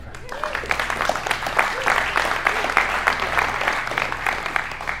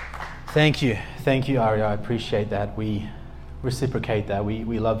Thank you, Ari. I appreciate that. We reciprocate that.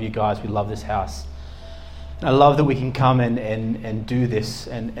 We love you guys. We love this house. And I love that we can come and do this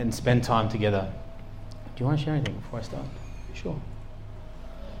and spend time together. Do you want to share anything before I start? Sure.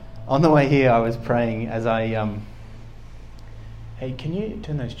 On the way here, I was praying as I... Hey, can you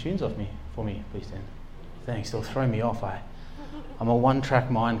turn those tunes off for me, please, Dan? Thanks. They'll throw me off. I'm a one-track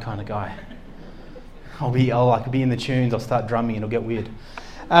mind kind of guy. I'll be in the tunes. I'll start drumming and it'll get weird.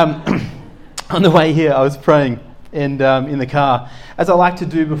 On the way here, I was praying and in the car, as I like to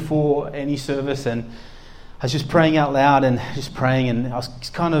do before any service, and I was just praying out loud and just praying, and I was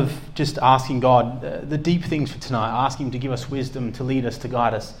kind of just asking God the deep things for tonight, asking Him to give us wisdom, to lead us, to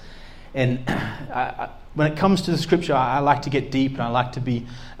guide us. And when it comes to the Scripture, I like to get deep, and I like to be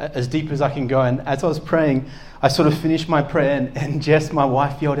as deep as I can go. And as I was praying, I sort of finished my prayer, and Jess, my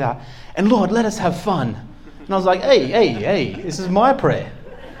wife, yelled out, "And Lord, let us have fun." And I was like, hey, this is my prayer.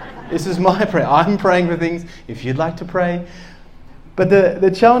 This is my prayer. I'm praying for things if you'd like to pray. But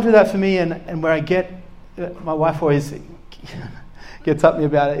the challenge with that for me, and where I get, my wife always gets up me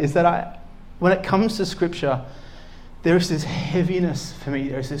about it, is that when it comes to Scripture, there is this heaviness for me.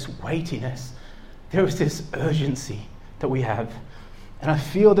 There is this weightiness. There is this urgency that we have. And I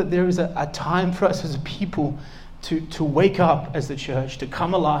feel that there is a time for us as a people to wake up as the church, to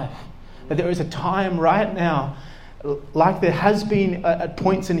come alive. That there is a time right now, like there has been at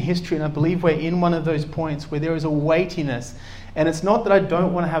points in history, and I believe we're in one of those points where there is a weightiness. And it's not that I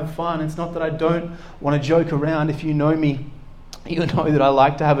don't want to have fun. It's not that I don't want to joke around. If you know me, you know that I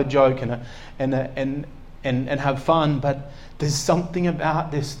like to have a joke and have fun. But there's something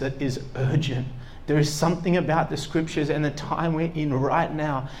about this that is urgent. There is something about the Scriptures and the time we're in right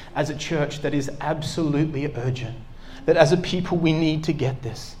now as a church that is absolutely urgent. That as a people, we need to get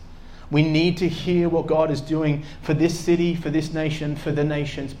this. We need to hear what God is doing for this city, for this nation, for the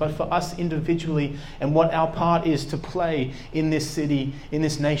nations, but for us individually, and what our part is to play in this city, in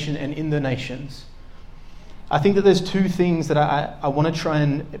this nation, and in the nations. I think that there's two things that I want to try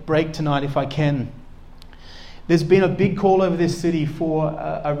and break tonight if I can. There's been a big call over this city for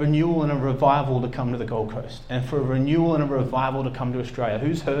a renewal and a revival to come to the Gold Coast, and for a renewal and a revival to come to Australia.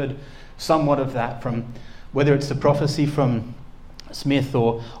 Who's heard somewhat of that, from whether it's the prophecy from Smith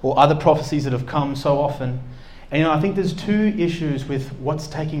or other prophecies that have come so often? And I think there's two issues with what's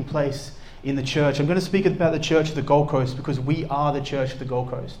taking place in the church. I'm going to speak about the Church of the Gold Coast because we are the Church of the Gold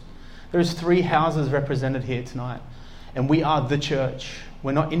Coast. There's 3 houses represented here tonight, and we are the church.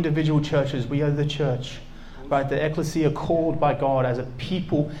 We're not individual churches, we are the church. Right? The ecclesia called by God as a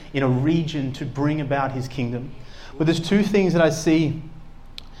people in a region to bring about His kingdom. But there's 2 things that I see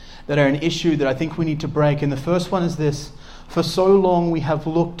that are an issue that I think we need to break. And the first one is this. For so long we have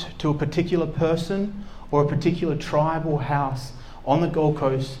looked to a particular person or a particular tribe or house on the Gold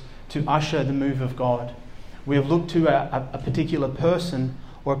Coast to usher the move of God. We have looked to a particular person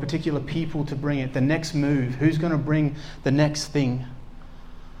or a particular people to bring it, the next move. Who's going to bring the next thing?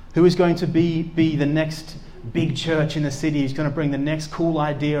 Who is going to be the next big church in the city? Who's going to bring the next cool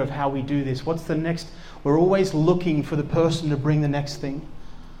idea of how we do this? What's the next? We're always looking for the person to bring the next thing.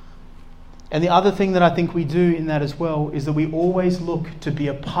 And the other thing that I think we do in that as well is that we always look to be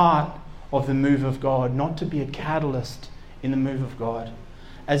a part of the move of God, not to be a catalyst in the move of God.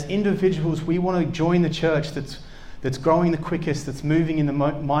 As individuals, we want to join the church that's growing the quickest, that's moving in the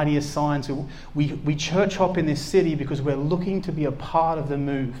mightiest signs. We church hop in this city because we're looking to be a part of the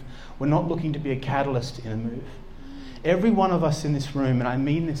move. We're not looking to be a catalyst in the move. Every one of us in this room, and I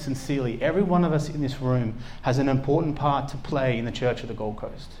mean this sincerely, every one of us in this room has an important part to play in the Church of the Gold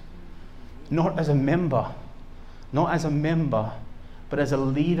Coast. Not as a member, but as a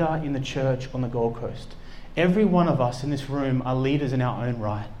leader in the church on the Gold Coast. Every one of us in this room are leaders in our own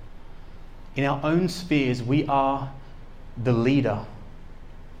right. In our own spheres, we are the leader,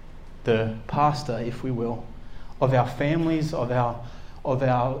 the pastor, if we will, of our families, of our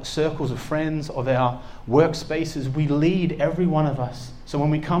circles of friends, of our workspaces. We lead, every one of us. So when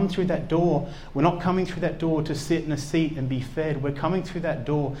we come through that door, we're not coming through that door to sit in a seat and be fed. We're coming through that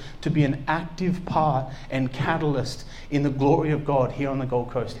door to be an active part and catalyst in the glory of God here on the Gold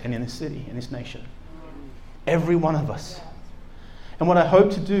Coast and in this city, in this nation. Every one of us. And what I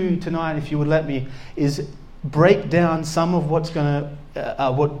hope to do tonight, if you would let me, is break down some of what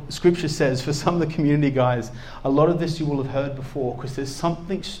Scripture says for some of the community guys. A lot of this you will have heard before, because there's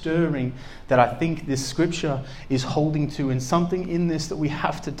something stirring that I think this Scripture is holding to, and something in this that we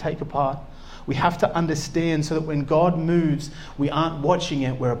have to take apart. We have to understand so that when God moves, we aren't watching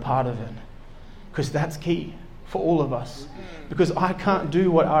it, we're a part of it. Because that's key for all of us. Because I can't do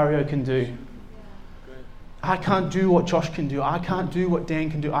what Ario can do. I can't do what Josh can do. I can't do what Dan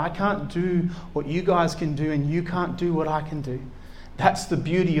can do. I can't do what you guys can do, and you can't do what I can do. That's the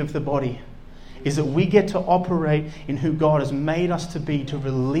beauty of the body, is that we get to operate in who God has made us to be, to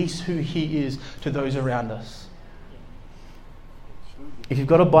release who He is to those around us. If you've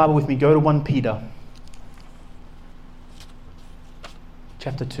got a Bible with me, go to 1 Peter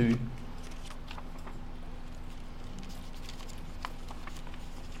chapter 2.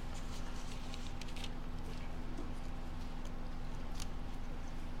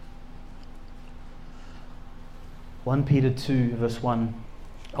 Peter 2, verse 1.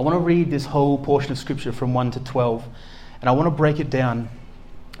 I want to read this whole portion of Scripture from 1 to 12, and I want to break it down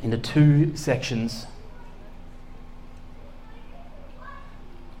into two sections.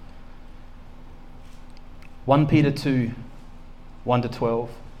 Peter 2, 1 to 12.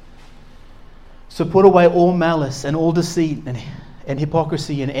 So put away all malice and all deceit and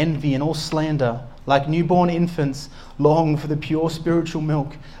hypocrisy and envy and all slander. Like newborn infants, long for the pure spiritual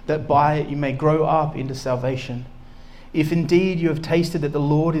milk, that by it you may grow up into salvation. If indeed you have tasted that the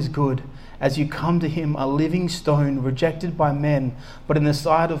Lord is good, as you come to Him a living stone, rejected by men, but in the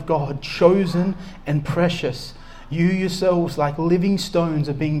sight of God, chosen and precious, you yourselves, like living stones,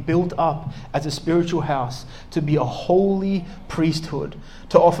 are being built up as a spiritual house, to be a holy priesthood,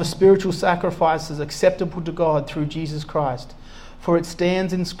 to offer spiritual sacrifices acceptable to God through Jesus Christ. For it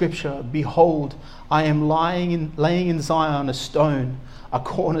stands in Scripture, behold, I am laying in Zion a stone, a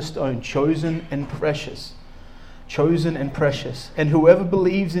cornerstone, chosen and precious. Chosen and precious, and whoever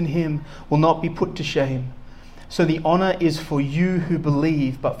believes in Him will not be put to shame. So the honor is for you who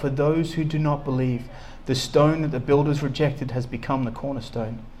believe, but for those who do not believe, the stone that the builders rejected has become the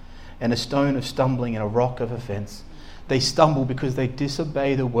cornerstone, and a stone of stumbling and a rock of offense. They stumble because they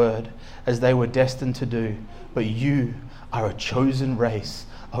disobey the word, as they were destined to do. But you are a chosen race,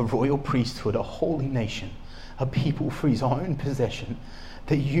 a royal priesthood, a holy nation, a people for His own possession,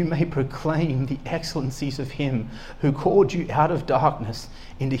 that you may proclaim the excellencies of Him who called you out of darkness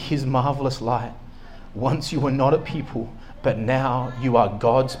into His marvelous light. Once you were not a people, but now you are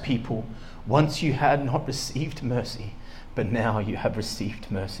God's people. Once you had not received mercy, but now you have received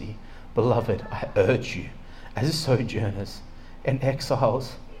mercy. Beloved, I urge you, as sojourners and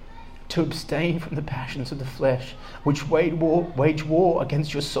exiles, to abstain from the passions of the flesh, which wage war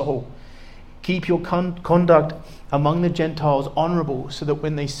against your soul. Keep your conduct among the Gentiles honorable, so that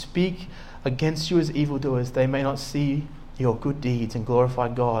when they speak against you as evildoers, they may not see your good deeds and glorify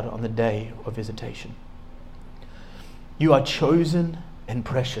God on the day of visitation. You are chosen and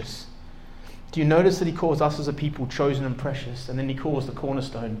precious. Do you notice that He calls us as a people chosen and precious, and then He calls the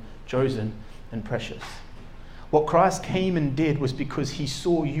cornerstone chosen and precious? What Christ came and did was because He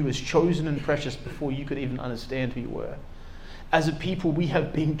saw you as chosen and precious before you could even understand who you were. As a people, we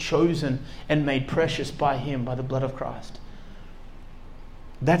have been chosen and made precious by Him, by the blood of Christ.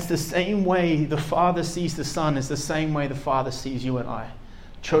 That's the same way the Father sees the Son, is the same way the Father sees you and I.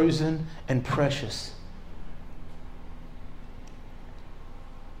 Chosen and precious.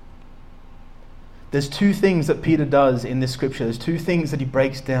 There's two things that Peter does in this scripture. There's two things that he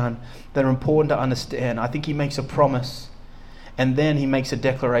breaks down that are important to understand. I think he makes a promise, and then he makes a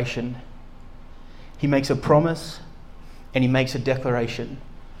declaration. He makes a promise, and he makes a declaration.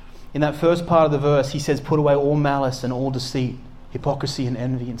 In that first part of the verse, he says, put away all malice and all deceit, hypocrisy and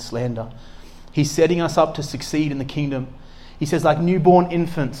envy and slander. He's setting us up to succeed in the kingdom. He says, like newborn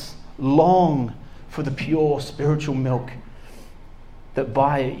infants, long for the pure spiritual milk, that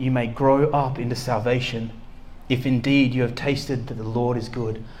by it you may grow up into salvation, if indeed you have tasted that the Lord is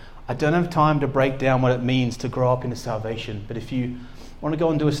good. I don't have time to break down what it means to grow up into salvation, but if you want to go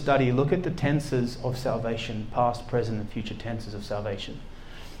and do a study, look at the tenses of salvation, past, present, and future tenses of salvation.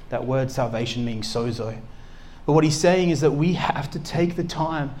 That word salvation means sozo. But what he's saying is that we have to take the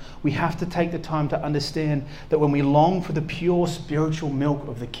time. We have to take the time to understand that when we long for the pure spiritual milk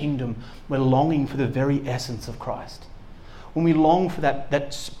of the kingdom, we're longing for the very essence of Christ. When we long for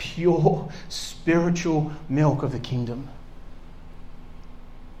that pure spiritual milk of the kingdom.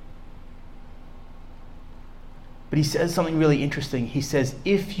 But he says something really interesting. He says,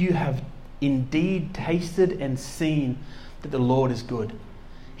 if you have indeed tasted and seen that the Lord is good.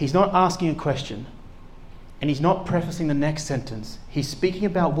 He's not asking a question. And he's not prefacing the next sentence. He's speaking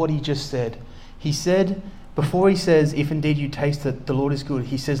about what he just said. He said, before he says, if indeed you taste that the Lord is good,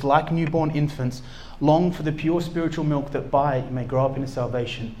 he says, like newborn infants, long for the pure spiritual milk, that by it you may grow up into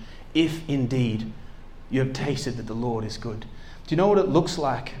salvation, if indeed you have tasted that the Lord is good. Do you know what it looks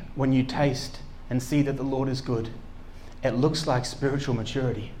like when you taste and see that the Lord is good? It looks like spiritual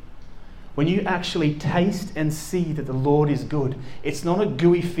maturity. When you actually taste and see that the Lord is good, it's not a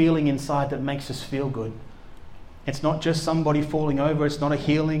gooey feeling inside that makes us feel good. It's not just somebody falling over. It's not a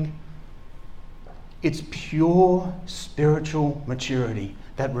healing. It's pure spiritual maturity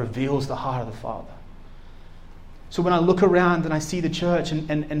that reveals the heart of the Father. So when I look around and I see the church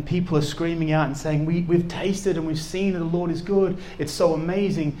and people are screaming out and saying, we've tasted and we've seen that the Lord is good, it's so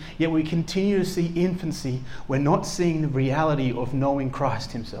amazing, yet we continue to see infancy, we're not seeing the reality of knowing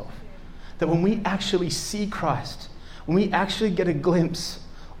Christ himself. That when we actually see Christ, when we actually get a glimpse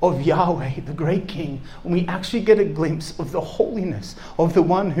of Yahweh, the great King, when we actually get a glimpse of the holiness of the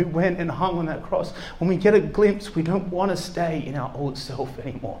one who went and hung on that cross, when we get a glimpse, we don't want to stay in our old self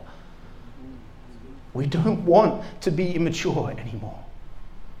anymore. We don't want to be immature anymore.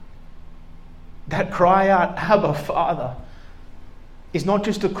 That cry out, Abba, Father, is not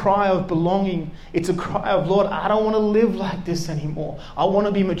just a cry of belonging. It's a cry of, Lord, I don't want to live like this anymore. I want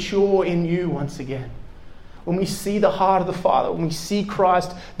to be mature in you once again. When we see the heart of the Father, when we see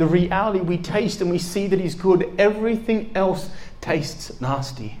Christ, the reality we taste and we see that he's good, everything else tastes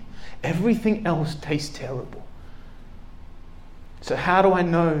nasty. Everything else tastes terrible. So how do I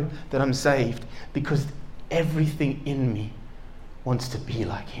know that I'm saved? Because everything in me wants to be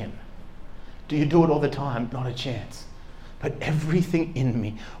like him. Do you do it all the time? Not a chance. But everything in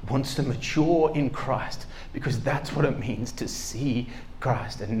me wants to mature in Christ, because that's what it means to see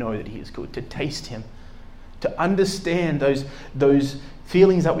Christ and know that he is good, to taste him, to understand those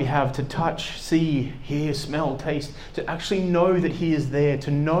feelings that we have, to touch, see, hear, smell, taste, to actually know that he is there,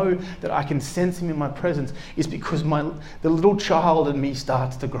 to know that I can sense him in my presence, is because the little child in me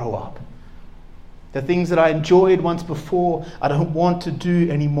starts to grow up. The things that I enjoyed once before, I don't want to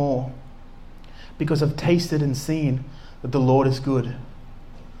do anymore, because I've tasted and seen that the Lord is good.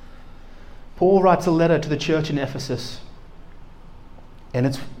 Paul writes a letter to the church in Ephesus, and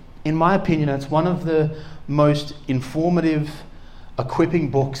it's, in my opinion, it's one of the most informative, equipping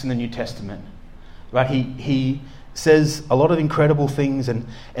books in the New Testament. Right? He says a lot of incredible things and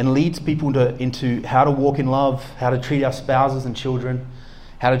leads people into how to walk in love, how to treat our spouses and children,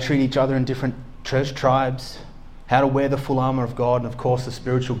 how to treat each other in different church tribes, how to wear the full armor of God, and of course the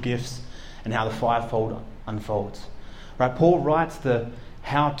spiritual gifts, and how the fivefold unfolds. Right? Paul writes the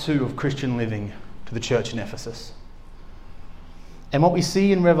how-to of Christian living to the church in Ephesus. And what we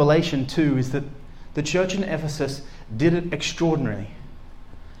see in Revelation 2 is that the church in Ephesus did it extraordinarily.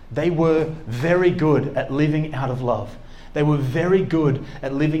 They were very good at living out of love. They were very good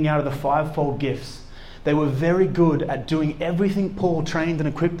at living out of the fivefold gifts. They were very good at doing everything Paul trained and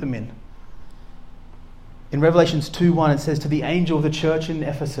equipped them in. In Revelations 2:1 it says, to the angel of the church in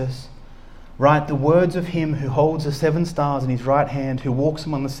Ephesus, write the words of him who holds the 7 stars in his right hand, who walks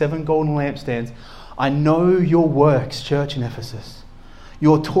among the 7 golden lampstands. I know your works, church in Ephesus,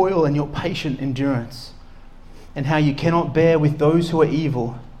 your toil and your patient endurance, and how you cannot bear with those who are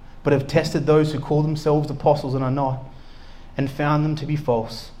evil, but have tested those who call themselves apostles and are not, and found them to be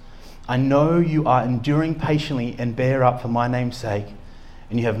false. I know you are enduring patiently and bear up for my name's sake,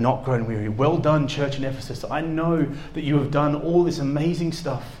 and you have not grown weary. Well done, church in Ephesus. I know that you have done all this amazing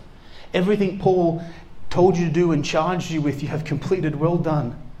stuff. Everything Paul told you to do and charged you with, you have completed. Well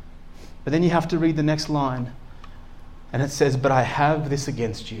done. But then you have to read the next line, and it says, but I have this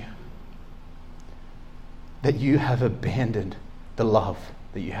against you, that you have abandoned the love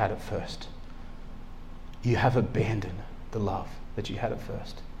that you had at first. You have abandoned the love that you had at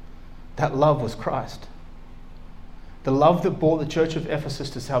first. That love was Christ. The love that brought the church of Ephesus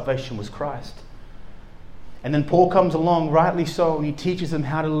to salvation was Christ. And then Paul comes along, rightly so, and he teaches them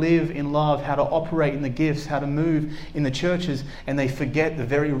how to live in love, how to operate in the gifts, how to move in the churches, and they forget the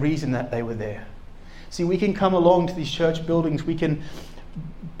very reason that they were there. See, we can come along to these church buildings, we can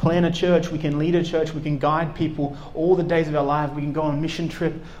plan a church, we can lead a church, we can guide people all the days of our life, we can go on a mission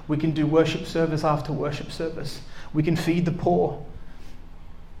trip, we can do worship service after worship service, we can feed the poor.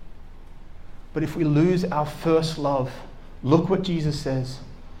 But if we lose our first love, look what Jesus says.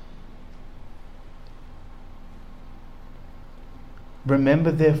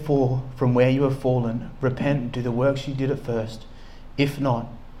 Remember therefore from where you have fallen, repent and do the works you did at first. If not,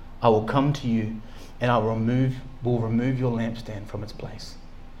 I will come to you and I will remove your lampstand from its place.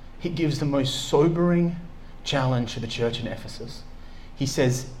 He gives the most sobering challenge to the church in Ephesus. He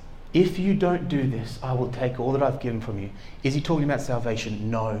says, if you don't do this, I will take all that I've given from you. Is he talking about salvation?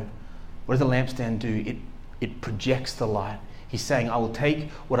 No. What does a lampstand do? It projects the light. He's saying, I will take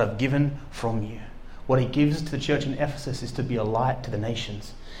what I've given from you. What he gives to the church in Ephesus is to be a light to the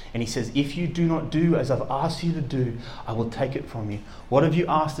nations. And he says, if you do not do as I've asked you to do, I will take it from you. What have you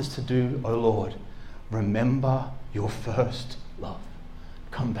asked us to do, O Lord? Remember your first love.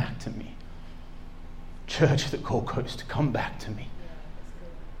 Come back to me. Church at the Gold Coast, come back to me.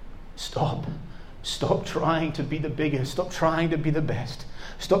 Stop Stop trying to be the biggest. Stop trying to be the best.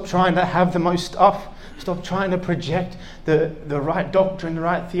 Stop trying to have the most stuff. Stop trying to project the right doctrine, the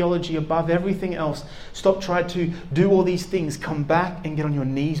right theology above everything else. Stop trying to do all these things. Come back and get on your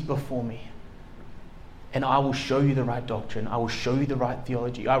knees before me. And I will show you the right doctrine. I will show you the right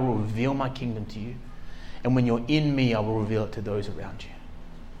theology. I will reveal my kingdom to you. And when you're in me, I will reveal it to those around you.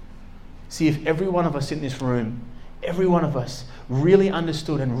 See, if every one of us in this room, every one of us really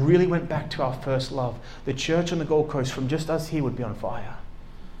understood and really went back to our first love, the church on the Gold Coast from just us here would be on fire.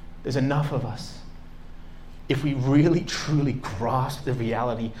 There's enough of us. If we really truly grasp the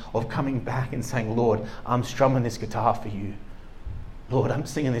reality of coming back and saying, Lord, I'm strumming this guitar for you. Lord, I'm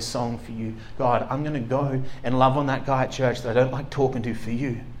singing this song for you. God, I'm going to go and love on that guy at church that I don't like talking to for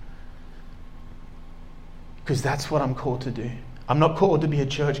you. Because that's what I'm called to do. I'm not called to be a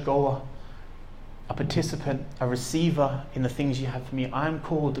church goer, a participant, a receiver in the things you have for me. I'm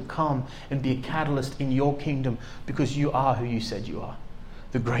called to come and be a catalyst in your kingdom because you are who you said you are,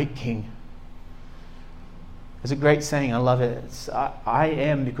 the great King. There's a great saying, I love it. It's, I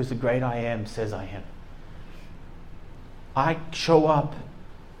am because the great I am says I am. I show up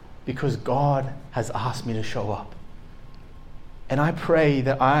because God has asked me to show up. And I pray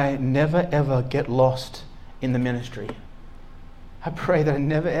that I never ever get lost in the ministry. I pray that I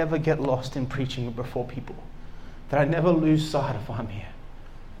never ever get lost in preaching before people. That I never lose sight of why I'm here.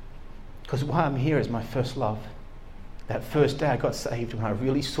 Because why I'm here is my first love. That first day I got saved, when I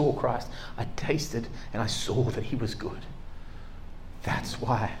really saw Christ, I tasted and I saw that He was good. That's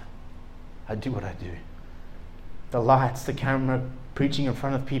why I do what I do. The lights, the camera, preaching in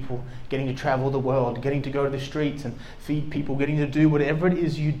front of people, getting to travel the world, getting to go to the streets and feed people, getting to do whatever it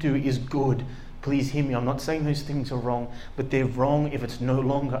is you do is good. Please hear me. I'm not saying those things are wrong, but they're wrong if it's no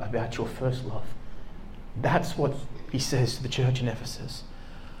longer about your first love. That's what He says to the church in Ephesus.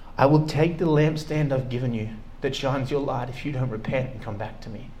 I will take the lampstand I've given you that shines your light if you don't repent and come back to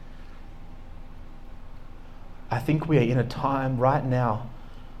me. I think we are in a time right now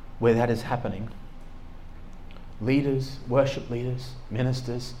where that is happening. Leaders, worship leaders,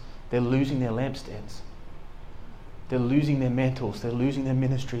 ministers, they're losing their lampstands. They're losing their mantles. They're losing their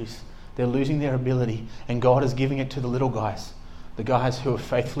ministries. They're losing their ability. And God is giving it to the little guys. The guys who have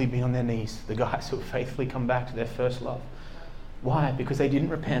faithfully been on their knees. The guys who have faithfully come back to their first love. Why? Because they didn't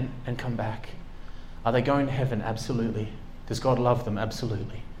repent and come back. Are they going to heaven? Absolutely. Does God love them?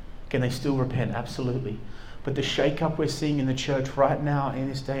 Absolutely. Can they still repent? Absolutely. But the shake-up we're seeing in the church right now in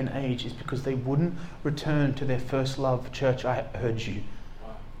this day and age is because they wouldn't return to their first love. Church, I urge you,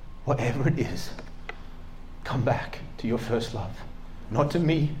 whatever it is, come back to your first love. Not to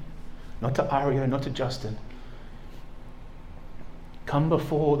me, not to Ario, not to Justin. Come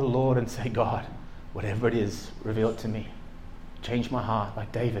before the Lord and say, God, whatever it is, reveal it to me. Change my heart,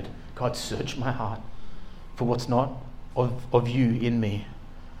 like David. God, search my heart for what's not of you in me.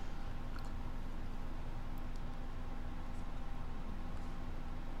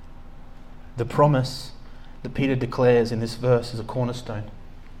 The promise that Peter declares in this verse is a cornerstone.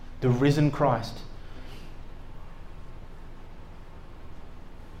 The risen Christ.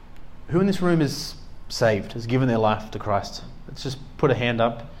 Who in this room is saved, has given their life to Christ? Let's just put a hand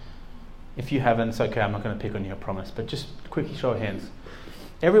up. If you haven't, it's okay, I'm not going to pick on you, I promise. But just quickly show of hands.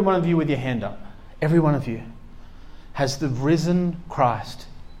 Every one of you with your hand up, every one of you has the risen Christ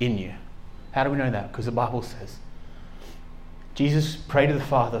in you. How do we know that? Because the Bible says. Jesus prayed to the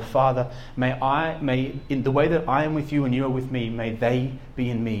Father, Father, may in the way that I am with you and you are with me, may they be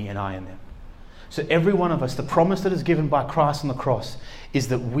in me and I in them. So every one of us, the promise that is given by Christ on the cross is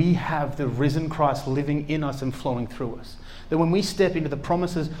that we have the risen Christ living in us and flowing through us. That when we step into the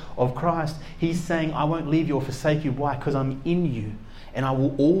promises of Christ, He's saying, I won't leave you or forsake you. Why? Because I'm in you and I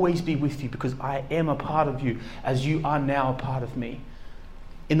will always be with you because I am a part of you as you are now a part of me.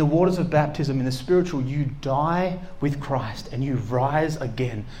 In the waters of baptism, in the spiritual, you die with Christ and you rise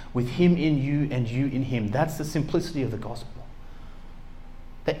again with Him in you and you in Him. That's the simplicity of the gospel.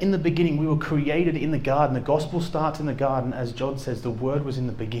 That in the beginning we were created in the garden. The gospel starts in the garden. As John says, the Word was in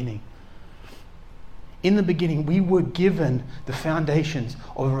the beginning. In the beginning, we were given the foundations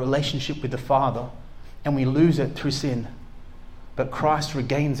of a relationship with the Father, and we lose it through sin. But Christ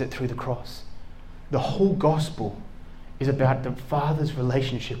regains it through the cross. The whole gospel is about the Father's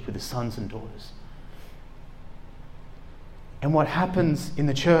relationship with the sons and daughters. And what happens in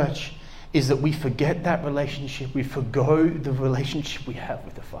the church is that we forget that relationship. We forgo the relationship we have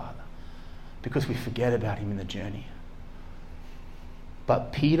with the Father because we forget about Him in the journey.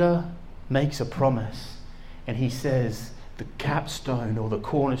 But Peter makes a promise and he says the capstone or the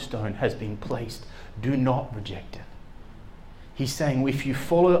cornerstone has been placed. Do not reject it. He's saying, if you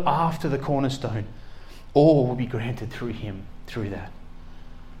follow after the cornerstone, all will be granted through him, through that.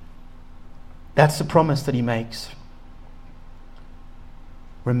 That's the promise that he makes.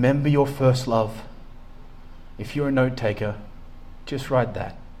 Remember your first love. If you're a note taker, just write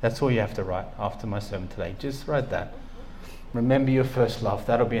that. That's all you have to write after my sermon today. Just write that. Remember your first love.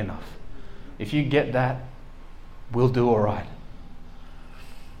 That'll be enough. If you get that, we'll do all right.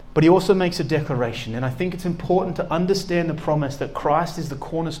 But he also makes a declaration, and I think it's important to understand the promise that Christ is the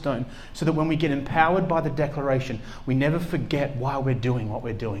cornerstone, so that when we get empowered by the declaration, we never forget why we're doing what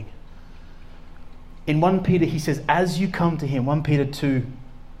we're doing. In 1 Peter, he says, as you come to him, 1 Peter 2,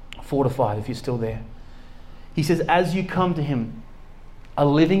 4-5, if you're still there. He says, as you come to him, a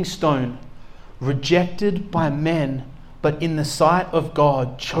living stone, rejected by men, but in the sight of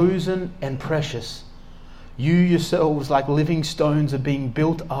God, chosen and precious. You yourselves, like living stones, are being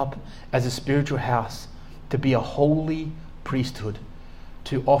built up as a spiritual house to be a holy priesthood,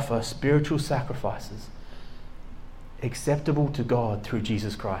 to offer spiritual sacrifices acceptable to God through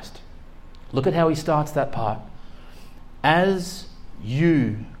Jesus Christ. Look at how he starts that part. As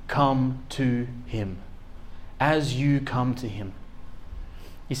you come to him. As you come to him.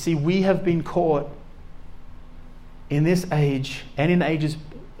 You see, we have been caught in this age and in ages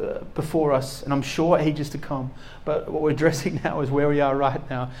before us, and I'm sure ages to come, but what we're addressing now is where we are right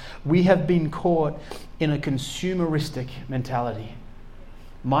now. We have been caught in a consumeristic mentality.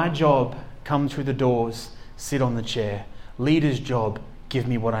 My job, come through the doors, sit on the chair. Leader's job, give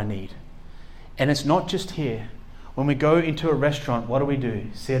me what I need. And it's not just here. When we go into a restaurant, what do?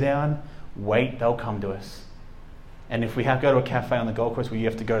 Sit down, wait, they'll come to us. And if we have to go to a cafe on the Gold Coast where you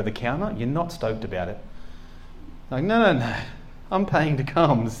have to go to the counter, you're not stoked about it. Like, no. I'm paying to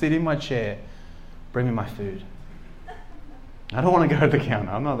come, sit in my chair, bring me my food. I don't want to go to the counter.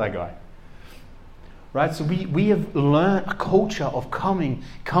 I'm not that guy. Right? So we have learned a culture of coming.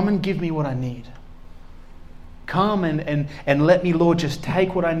 Come and give me what I need. Come and let me, Lord, just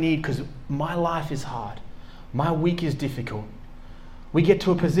take what I need, because my life is hard. My week is difficult. We get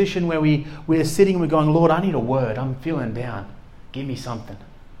to a position where we're sitting and we're going, Lord, I need a word. I'm feeling down. Give me something.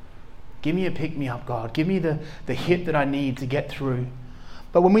 Give me a pick-me-up, God. Give me the hit that I need to get through.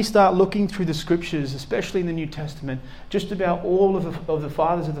 But when we start looking through the scriptures, especially in the New Testament, just about all of the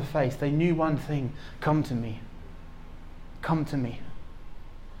fathers of the faith, they knew one thing. Come to me. Come to me.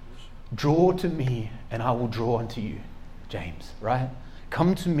 Draw to me and I will draw unto you, James, right?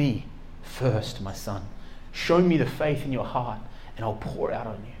 Come to me first, my son. Show me the faith in your heart and I'll pour out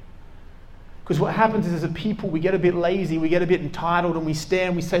on you. Because what happens is, as a people, we get a bit lazy, we get a bit entitled, and we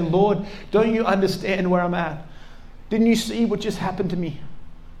stand, we say, Lord, don't you understand where I'm at? Didn't you see what just happened to me?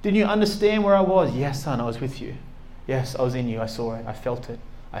 Didn't you understand where I was? Yes, son, I was with you. Yes, I was in you. I saw it. I felt it.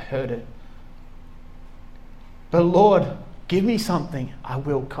 I heard it. But Lord, give me something. I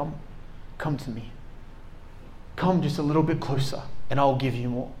will come. Come to me. Come just a little bit closer, and I'll give you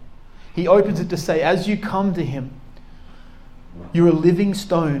more. He opens it to say, as you come to him, you're a living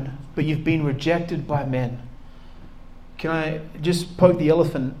stone, but you've been rejected by men. Can I just poke the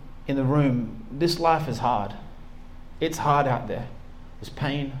elephant in the room? This life is hard. It's hard out there. There's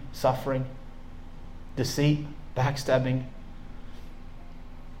pain, suffering, deceit, backstabbing.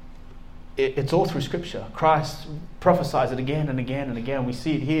 It's all through Scripture. Christ prophesies it again and again and again. We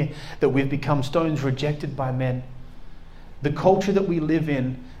see it here, that we've become stones rejected by men. The culture that we live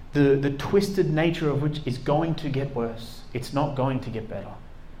in, the twisted nature of which is going to get worse. It's not going to get better.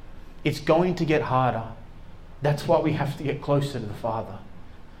 It's going to get harder. That's why we have to get closer to the Father.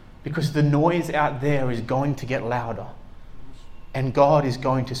 Because the noise out there is going to get louder. And God is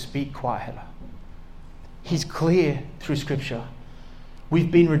going to speak quieter. He's clear through Scripture.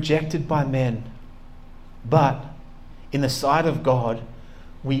 We've been rejected by men. But in the sight of God,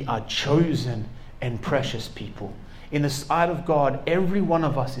 we are chosen and precious people. In the sight of God, every one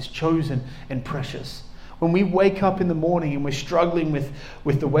of us is chosen and precious. When we wake up in the morning and we're struggling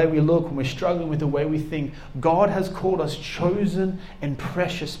with the way we look, when we're struggling with the way we think, God has called us chosen and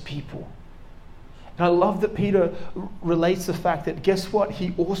precious people. And I love that Peter relates the fact that, guess what?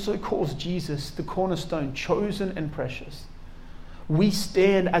 He also calls Jesus, the cornerstone, chosen and precious. We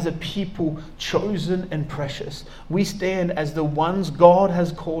stand as a people chosen and precious. We stand as the ones God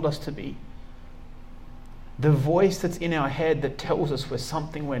has called us to be. The voice that's in our head that tells us we're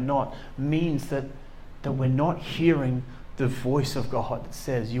something we're not means that we're not hearing the voice of God that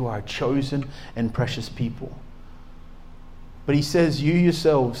says you are a chosen and precious people. But he says, you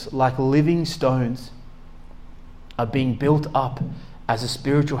yourselves, like living stones, are being built up as a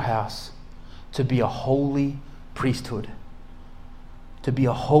spiritual house to be a holy priesthood. To be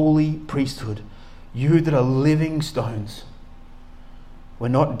a holy priesthood. You that are living stones. We're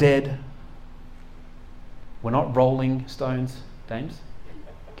not dead. We're not rolling stones. Dames?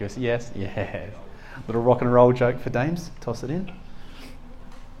 Give us a yes. Yeah. Little rock and roll joke for Dames. Toss it in.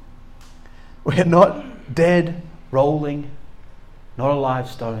 We're not dead, rolling, not alive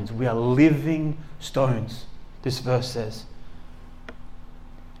stones. We are living stones, this verse says.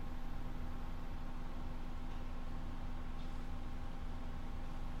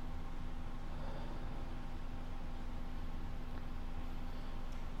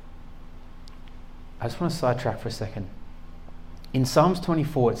 I just want to sidetrack for a second. In Psalms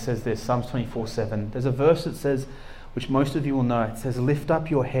 24, it says this, Psalms 24:7. There's a verse that says, which most of you will know, it says, "Lift up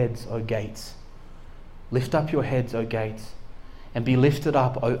your heads, O gates. Lift up your heads, O gates, and be lifted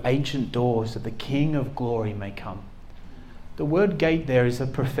up, O ancient doors, that the King of glory may come." The word gate there is a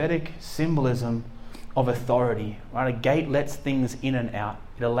prophetic symbolism of authority. Right? A gate lets things in and out.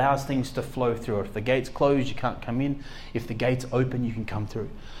 It allows things to flow through. If the gate's closed, you can't come in. If the gate's open, you can come through.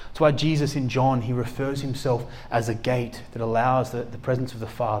 That's why Jesus in John, he refers himself as a gate that allows the presence of the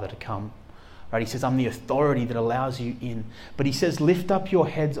Father to come. Right? He says, I'm the authority that allows you in. But he says, lift up your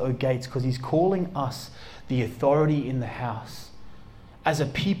heads, O gates, because he's calling us the authority in the house. As a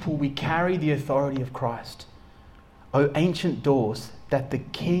people, we carry the authority of Christ. O ancient doors, that the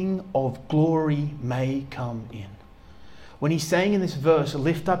King of glory may come in. When he's saying in this verse,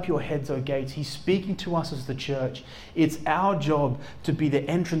 lift up your heads, O gates, he's speaking to us as the church. It's our job to be the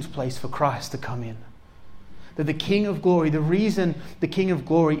entrance place for Christ to come in. That the King of glory, the reason the King of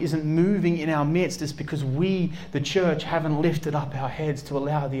glory isn't moving in our midst is because we, the church, haven't lifted up our heads to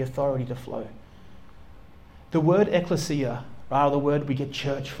allow the authority to flow. The word ecclesia, or the word we get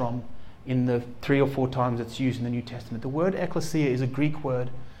church from in the 3 or 4 times it's used in the New Testament, the word ecclesia is a Greek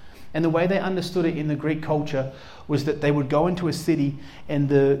word. And the way they understood it in the Greek culture was that they would go into a city and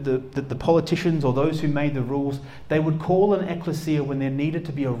the politicians or those who made the rules, they would call an ecclesia when there needed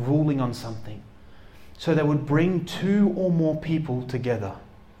to be a ruling on something. So they would bring 2 or more people together.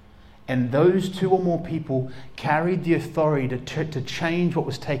 And those 2 or more people carried the authority to change what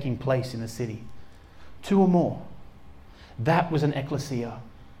was taking place in the city. 2 or more. That was an ecclesia.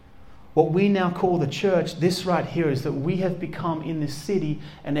 What we now call the church, this right here, is that we have become in this city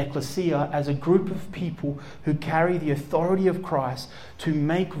an ecclesia as a group of people who carry the authority of Christ to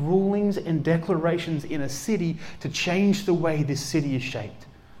make rulings and declarations in a city to change the way this city is shaped.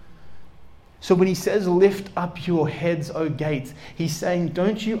 So when he says, lift up your heads, O gates, he's saying,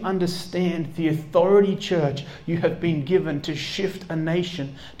 don't you understand the authority, church, you have been given to shift a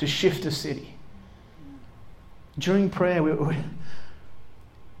nation, to shift a city? During prayer,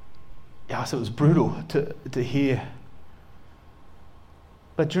 yes, it was brutal to hear.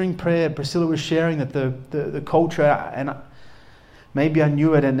 But during prayer, Priscilla was sharing that the culture, and maybe I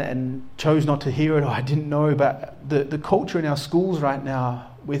knew it and chose not to hear it, or I didn't know, but the culture in our schools right now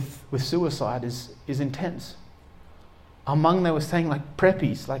with suicide is intense. Among, they were saying, like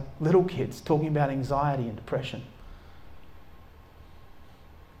preppies, like little kids, talking about anxiety and depression.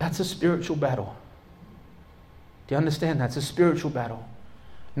 That's a spiritual battle. Do you understand? That's a spiritual battle.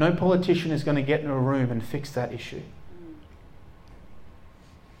 No politician is going to get in a room and fix that issue.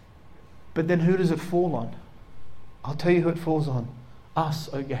 But then who does it fall on? I'll tell you who it falls on. Us,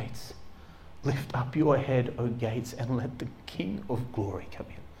 O gates. Lift up your head, O gates, and let the King of glory come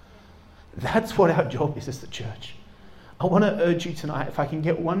in. That's what our job is as the church. I want to urge you tonight, if I can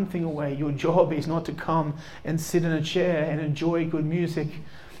get one thing away, your job is not to come and sit in a chair and enjoy good music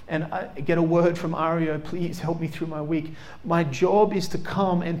and get a word from Ario, please help me through my week. My job is to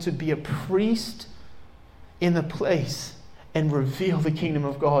come and to be a priest in the place and reveal the kingdom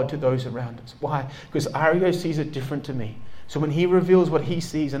of God to those around us. Why? Because Ario sees it different to me. So when he reveals what he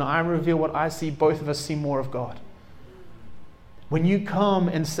sees and I reveal what I see, both of us see more of God. When you come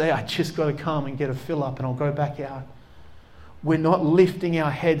and say, I just got to come and get a fill up and I'll go back out, we're not lifting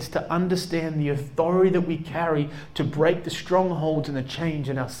our heads to understand the authority that we carry to break the strongholds and the change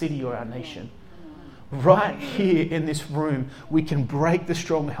in our city or our nation. Right here in this room, we can break the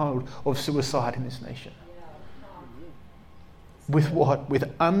stronghold of suicide in this nation. With what?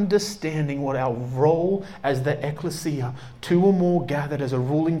 With understanding what our role as the ecclesia, 2 or more gathered as a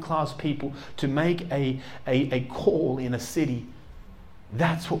ruling class people to make a call in a city.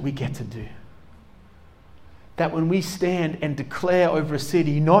 That's what we get to do. that when we stand and declare over a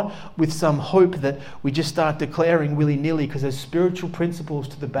city, not with some hope that we just start declaring willy-nilly because there's spiritual principles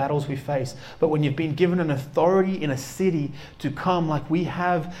to the battles we face, but when you've been given an authority in a city to come, like we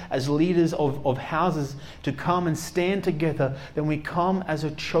have as leaders of houses, to come and stand together, then we come as a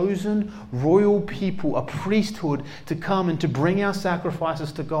chosen royal people, a priesthood, to come and to bring our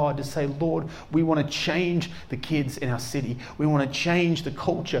sacrifices to God, to say, Lord, we want to change the kids in our city. We want to change the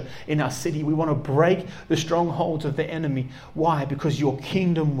culture in our city. We want to break the strongholds of the enemy. Why? Because your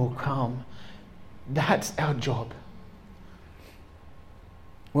kingdom will come. That's our job.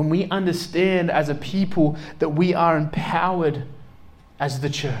 When we understand as a people that we are empowered as the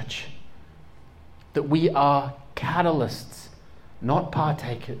church, that we are catalysts, not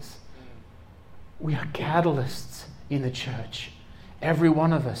partakers. We are catalysts in the church. Every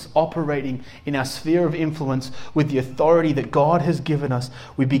one of us operating in our sphere of influence with the authority that God has given us,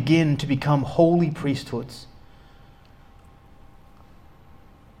 we begin to become holy priesthoods.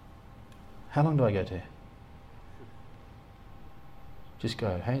 How long do I go to? Just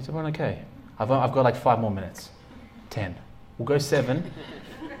go. Hey, is everyone okay? I've got like 5 more minutes. 10. We'll go 7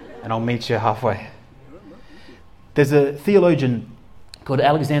 and I'll meet you halfway. There's a theologian called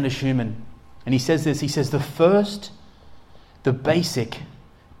Alexander Schumann, and he says this. He says, the basic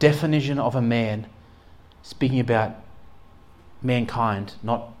definition of a man, speaking about mankind,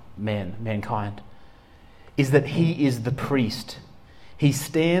 not mankind, is that he is the priest. He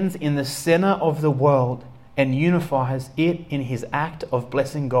stands in the center of the world and unifies it in his act of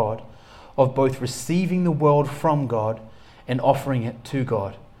blessing God, of both receiving the world from God and offering it to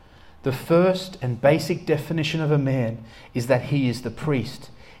God. The first and basic definition of a man is that he is the priest.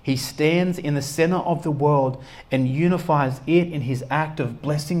 He stands in the center of the world and unifies it in his act of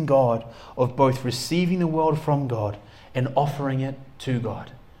blessing God, of both receiving the world from God and offering it to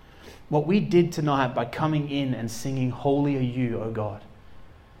God. What we did tonight by coming in and singing, Holy are you, O God,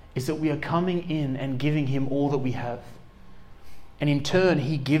 is that we are coming in and giving him all that we have. And in turn,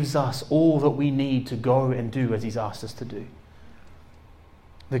 he gives us all that we need to go and do as he's asked us to do.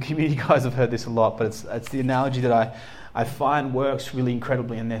 The community guys have heard this a lot, but it's the analogy that I find works really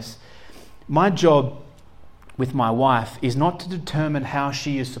incredibly in this. My job with my wife is not to determine how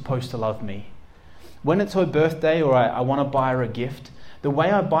she is supposed to love me. When it's her birthday or I want to buy her a gift, the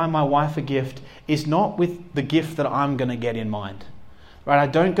way I buy my wife a gift is not with the gift that I'm going to get in mind. Right? I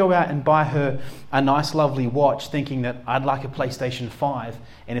don't go out and buy her a nice, lovely watch thinking that I'd like a PlayStation 5,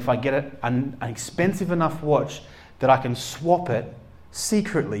 and if I get an expensive enough watch that I can swap it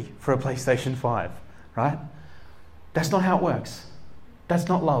secretly for a PlayStation 5, right? That's not how it works. That's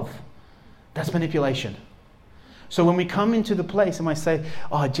not love. That's manipulation. So when we come into the place and I say,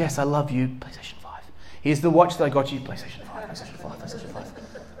 oh, Jess, I love you, PlayStation 5. Here's the watch that I got you, PlayStation 5, PlayStation 5, PlayStation 5.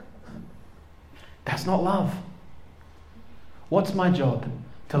 That's not love. What's my job?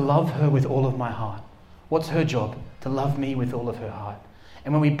 To love her with all of my heart. What's her job? To love me with all of her heart.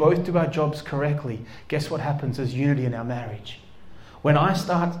 And when we both do our jobs correctly, guess what happens? There's unity in our marriage. When I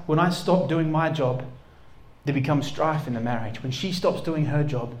stop doing my job, there becomes strife in the marriage. When she stops doing her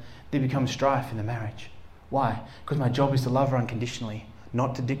job, there becomes strife in the marriage. Why? Because my job is to love her unconditionally,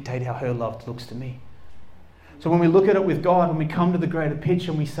 not to dictate how her love looks to me. So when we look at it with God, when we come to the greater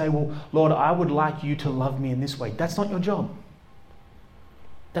picture and we say, well, Lord, I would like you to love me in this way. That's not your job.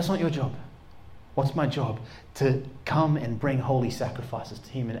 That's not your job. What's my job? To come and bring holy sacrifices to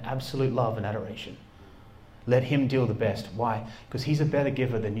him in absolute love and adoration. Let him deal the best. Why? Because he's a better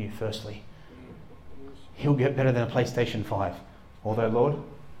giver than you, firstly. He'll get better than a PlayStation 5. Although, Lord.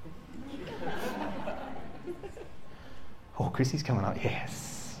 Oh, Chrissy's coming up.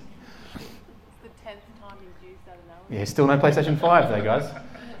 Yes. It's the 10th time you've used that analogy. Yeah, still no PlayStation 5 though, guys.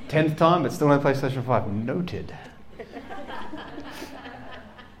 10th time, but still no PlayStation 5. Noted.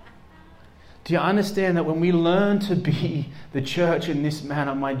 Do you understand that when we learn to be the church in this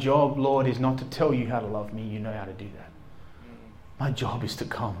manner, my job, Lord, is not to tell you how to love me. You know how to do that. My job is to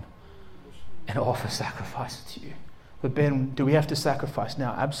come and offer sacrifice to you. But Ben, do we have to sacrifice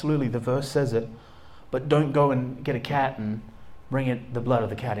now? Absolutely, the verse says it. But don't go and get a cat and bring the blood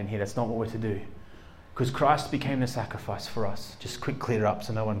of the cat in here. That's not what we're to do. Because Christ became the sacrifice for us. Just quick clear it up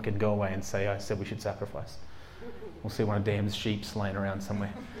so no one can go away and say, I said we should sacrifice. We'll see one of Dan's sheep laying around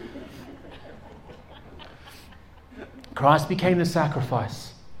somewhere. Christ became the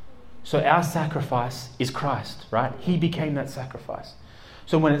sacrifice. So our sacrifice is Christ, right? He became that sacrifice.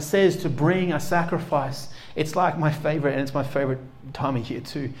 So when it says to bring a sacrifice, it's like my favorite, and it's my favorite time of year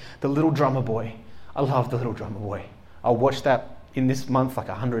too, the Little Drummer Boy. I love the Little Drummer Boy. I'll watch that in this month like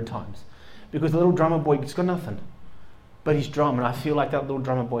 100 times. Because the Little Drummer Boy, it's got nothing. but his drum, and I feel like that little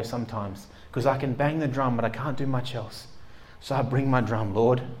drummer boy sometimes, because I can bang the drum, but I can't do much else. So I bring my drum.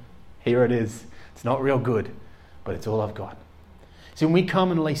 Lord, here it is. It's not real good, but it's all I've got. See, when we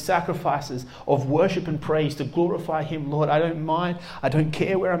come and lay sacrifices of worship and praise to glorify him, Lord, I don't mind. I don't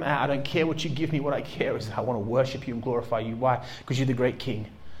care where I'm at. I don't care what you give me. What I care is I want to worship you and glorify you. Why? Because you're the great King.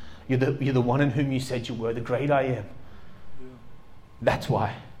 You're the one in whom you said you were, the great I am. Yeah. That's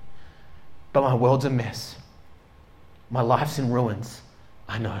why. But my world's a mess. My life's in ruins.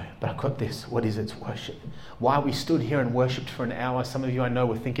 I know, but I've got this. What is it? It's worship. Why we stood here and worshipped for an hour. Some of you I know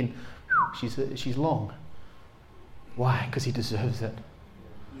were thinking, she's long. Why? Because he deserves it.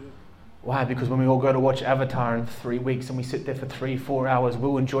 Why? Because when we all go to watch Avatar in 3 weeks and we sit there for 3-4 hours,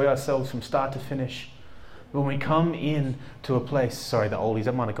 we'll enjoy ourselves from start to finish. When we come in to a place, sorry, the oldies,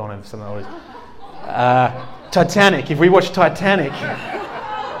 I might have gone over some of the oldies. Titanic, if we watch Titanic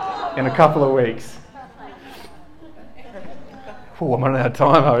in a couple of weeks. Oh, I'm running out of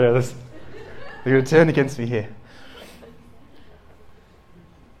time. Oh, yeah, they're going to turn against me here.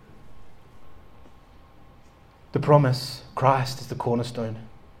 The promise, Christ is the cornerstone.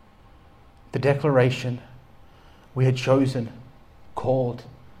 The declaration, we are chosen, called,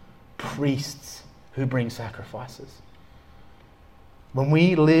 priests who bring sacrifices. When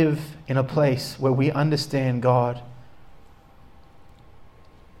we live in a place where we understand God,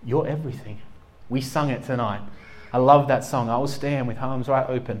 you're everything. We sung it tonight. I love that song. I will stand with arms right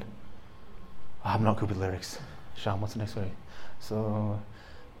open. Oh, I'm not good with lyrics. Sean, what's the next word? So,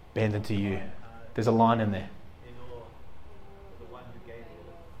 abandoned to you. There's a line in there.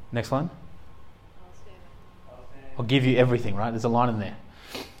 Next line. I'll give you everything, right? There's a line in there.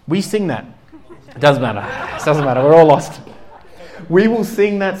 We sing that. It doesn't matter. It doesn't matter. We're all lost. We will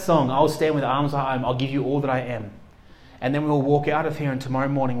sing that song. I'll stand with arms right open. I'll give you all that I am. And then we'll walk out of here, and tomorrow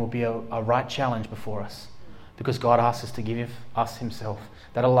morning will be a right challenge before us. Because God asks us to give us himself.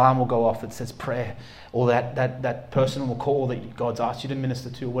 That alarm will go off that says prayer. Or that person will call that God's asked you to minister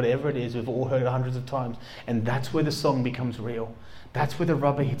to. Whatever it is, we've all heard it hundreds of times. And that's where the song becomes real. That's where the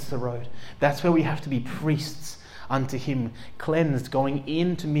rubber hits the road. That's where we have to be priests unto him, cleansed, going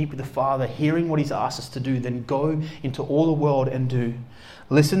in to meet with the Father, hearing what he's asked us to do, then go into all the world and do.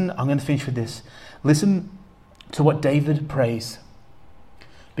 Listen, I'm going to finish with this. Listen to what David prays.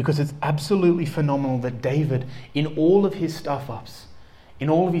 Because it's absolutely phenomenal that David, in all of his stuff-ups, in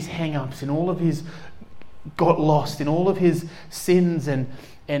all of his hang-ups, in all of his got lost, in all of his sins and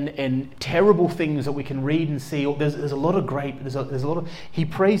terrible things that we can read and see, there's a lot of great, there's a lot of, he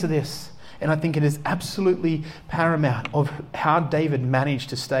prays this, and I think it is absolutely paramount of how David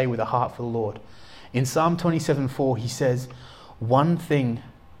managed to stay with a heart for the Lord. In Psalm 27:4, he says, "One thing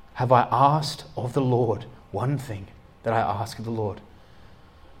have I asked of the Lord, one thing that I ask of the Lord,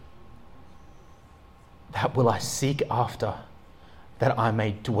 that will I seek after, that I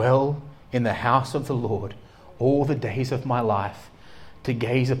may dwell in the house of the Lord all the days of my life, to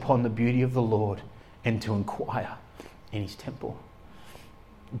gaze upon the beauty of the Lord and to inquire in his temple."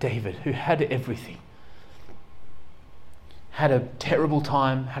 David, who had everything, had a terrible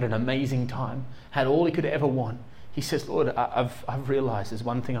time, had an amazing time, had all he could ever want. He says, Lord, I've realized there's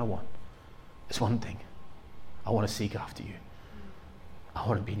one thing I want. There's one thing. I want to seek after you. I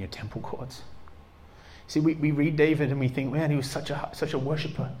want to be in your temple courts. See, we read David and we think, man, he was such a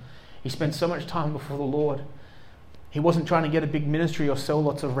worshipper. He spent so much time before the Lord. He wasn't trying to get a big ministry or sell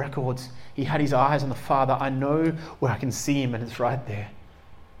lots of records. He had his eyes on the Father. I know where I can see him, and it's right there.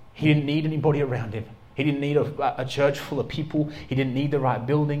 He didn't need anybody around him. He didn't need a church full of people. He didn't need the right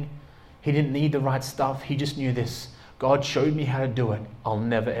building. He didn't need the right stuff. He just knew this. God showed me how to do it. I'll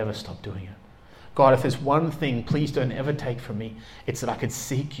never ever stop doing it. God, if there's one thing, please don't ever take from me. It's that I could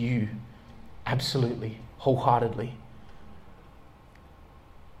seek you absolutely, wholeheartedly.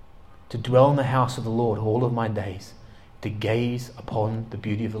 To dwell in the house of the Lord all of my days. To gaze upon the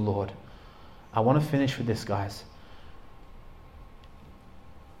beauty of the Lord. I want to finish with this, guys.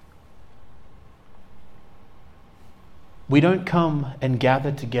 We don't come and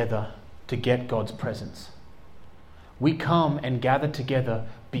gather together to get God's presence. We come and gather together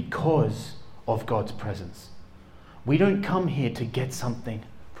because of God's presence. We don't come here to get something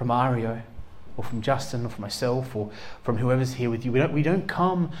from Ario or from Justin or from myself or from whoever's here with you. We don't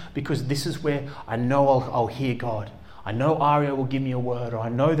come because this is where I know I'll hear God. I know Ario will give me a word, or I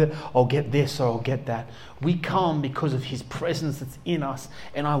know that I'll get this or I'll get that. We come because of his presence that's in us,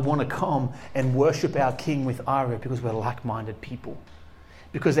 and I want to come and worship our King with Ario because we're like-minded people.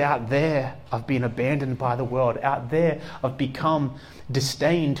 Because out there, I've been abandoned by the world. Out there, I've become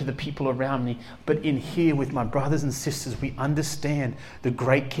disdain to the people around me. But in here with my brothers and sisters, we understand the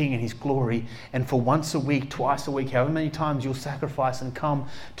great King and his glory. And for once a week, twice a week, however many times you'll sacrifice and come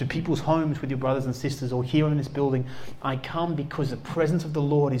to people's homes with your brothers and sisters or here in this building, I come because the presence of the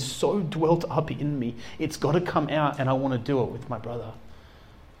Lord is so dwelt up in me. It's got to come out, and I want to do it with my brother.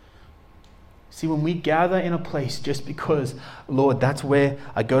 See, when we gather in a place just because, Lord, that's where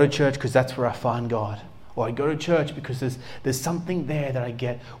I go to church because that's where I find God. Or I go to church because there's something there that I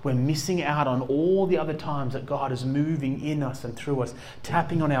get. We're missing out on all the other times that God is moving in us and through us,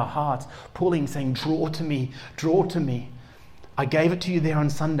 tapping on our hearts, pulling, saying, draw to me, draw to me. I gave it to you there on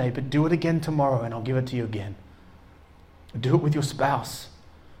Sunday, but do it again tomorrow and I'll give it to you again. Do it with your spouse.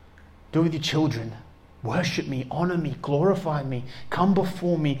 Do it with your children. Worship me, honor me, glorify me, come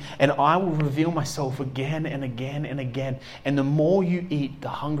before me, and I will reveal myself again and again and again. And the more you eat, the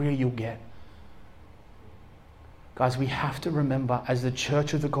hungrier you'll get. Guys, we have to remember, as the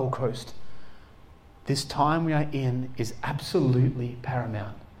Church of the Gold Coast, this time we are in is absolutely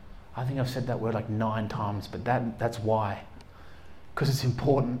paramount. I think I've said that word like 9 times, but that's why. Because it's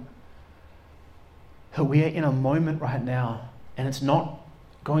important. That we are in a moment right now, and it's not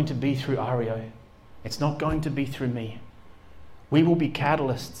going to be through Ario. It's not going to be through me. We will be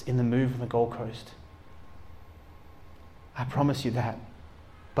catalysts in the move on the Gold Coast. I promise you that.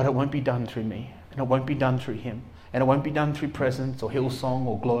 But it won't be done through me. And it won't be done through him. And it won't be done through Presence or Hillsong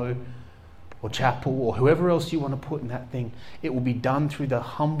or Glow or Chapel or whoever else you want to put in that thing. It will be done through the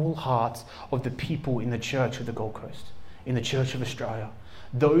humble hearts of the people in the Church of the Gold Coast, in the Church of Australia.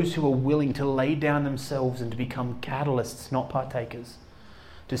 Those who are willing to lay down themselves and to become catalysts, not partakers.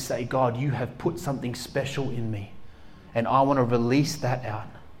 To say, God, you have put something special in me, and I want to release that out.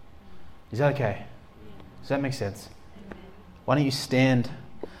 Is that okay? Does that make sense? Why don't you stand?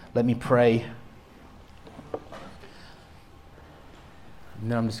 Let me pray.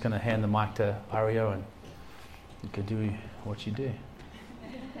 And then I'm just going to hand the mic to Ario, and you can do what you do.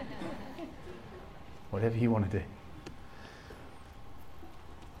 Whatever you want to do.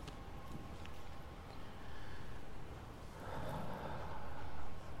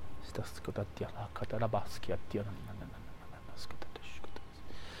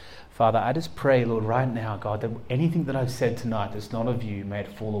 Father, I just pray, Lord, right now, God, that anything that I've said tonight that's not of you, may it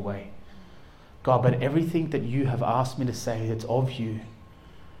fall away. God, but everything that you have asked me to say that's of you,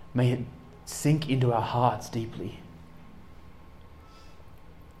 may it sink into our hearts deeply.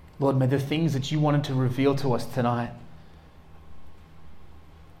 Lord, may the things that you wanted to reveal to us tonight,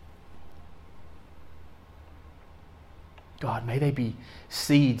 God, may they be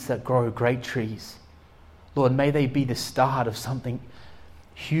seeds that grow great trees. Lord, may they be the start of something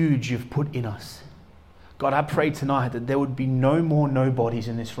huge you've put in us. God, I pray tonight that there would be no more nobodies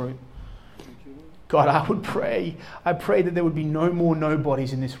in this room. God, I pray that there would be no more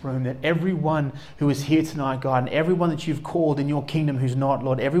nobodies in this room, that everyone who is here tonight, God, and everyone that you've called in your kingdom who's not,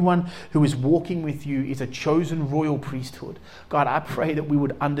 Lord, everyone who is walking with you is a chosen royal priesthood. God, I pray that we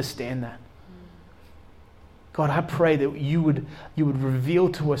would understand that. God, I pray that you would reveal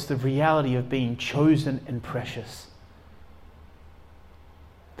to us the reality of being chosen and precious.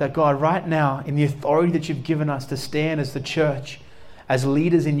 That God, right now, in the authority that you've given us to stand as the church, as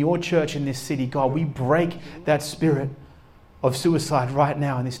leaders in your church in this city, God, we break that spirit of suicide right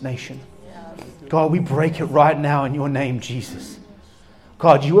now in this nation. God, we break it right now in your name, Jesus.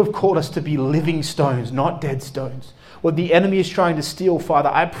 God, you have called us to be living stones, not dead stones. What the enemy is trying to steal, Father,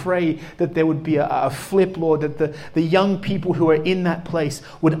 I pray that there would be a flip, Lord, that the young people who are in that place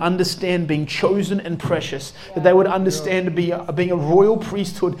would understand being chosen and precious, that they would understand being a royal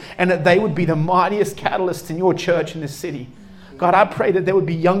priesthood, and that they would be the mightiest catalysts in your church in this city. God, I pray that there would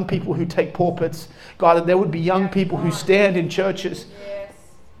be young people who take pulpits. God, that there would be young people who stand in churches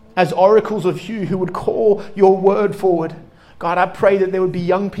as oracles of you, who would call your word forward. God, I pray that there would be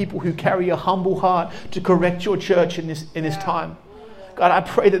young people who carry a humble heart to correct your church in this time. God, I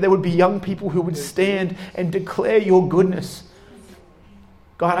pray that there would be young people who would stand and declare your goodness.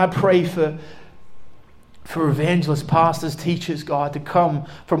 God, I pray for evangelists, pastors, teachers, God, to come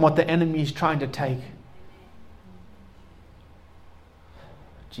from what the enemy is trying to take.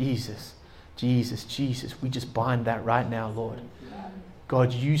 Jesus, Jesus, Jesus, we just bind that right now, Lord.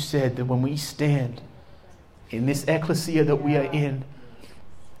 God, you said that when we stand in this ecclesia that we are in,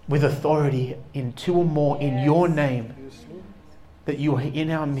 with authority in 2 or more in your name, that you are in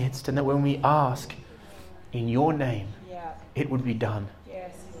our midst, and that when we ask in your name, it would be done.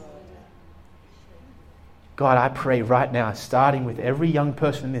 God, I pray right now, starting with every young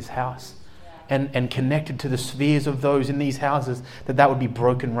person in this house and connected to the spheres of those in these houses, that would be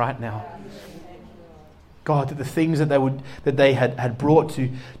broken right now. God, that the things that they had brought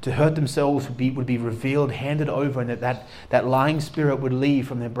to hurt themselves would be revealed, handed over, and that lying spirit would leave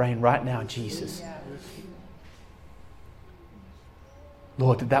from their brain right now, Jesus.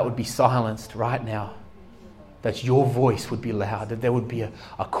 Lord, that would be silenced right now. That your voice would be loud. That there would be a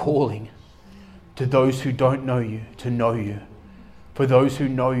calling to those who don't know you to know you. For those who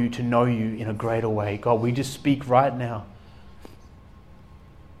know you to know you in a greater way. God, we just speak right now,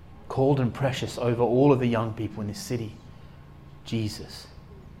 called and precious over all of the young people in this city. Jesus.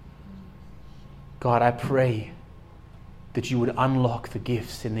 God, I pray that you would unlock the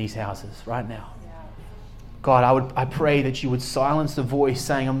gifts in these houses right now. God, I pray that you would silence the voice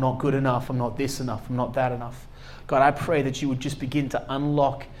saying, I'm not good enough, I'm not this enough, I'm not that enough. God, I pray that you would just begin to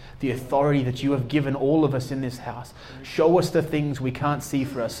unlock the authority that you have given all of us in this house. Show us the things we can't see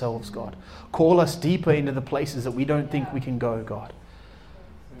for ourselves, God. Call us deeper into the places that we don't think we can go, God.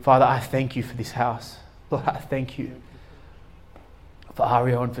 Father, I thank you for this house. Lord, I thank you for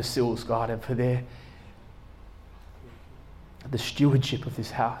Ario and for Sills, God, and for the stewardship of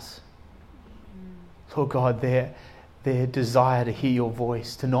this house. Lord God, their desire to hear your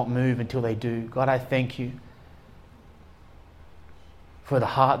voice, to not move until they do. God, I thank you for the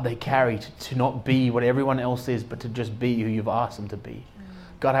heart they carry to not be what everyone else is, but to just be who you've asked them to be.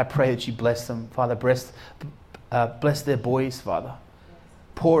 God, I pray that you bless them. Father, bless their boys, Father.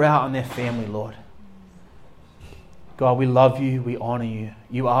 Pour out on their family, Lord. God, we love you. We honor you.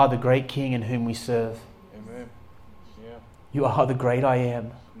 You are the great King in whom we serve. Amen. Yeah. You are the great I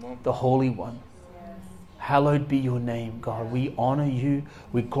am, the Holy One. Hallowed be your name, God. We honor you.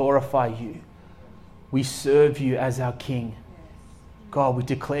 We glorify you. We serve you as our King. God, we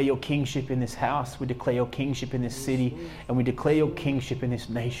declare your kingship in this house. We declare your kingship in this city. And we declare your kingship in this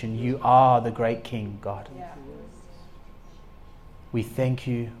nation. You are the great King, God. We thank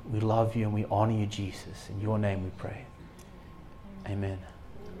you, we love you, and we honor you, Jesus. In your name we pray. Amen.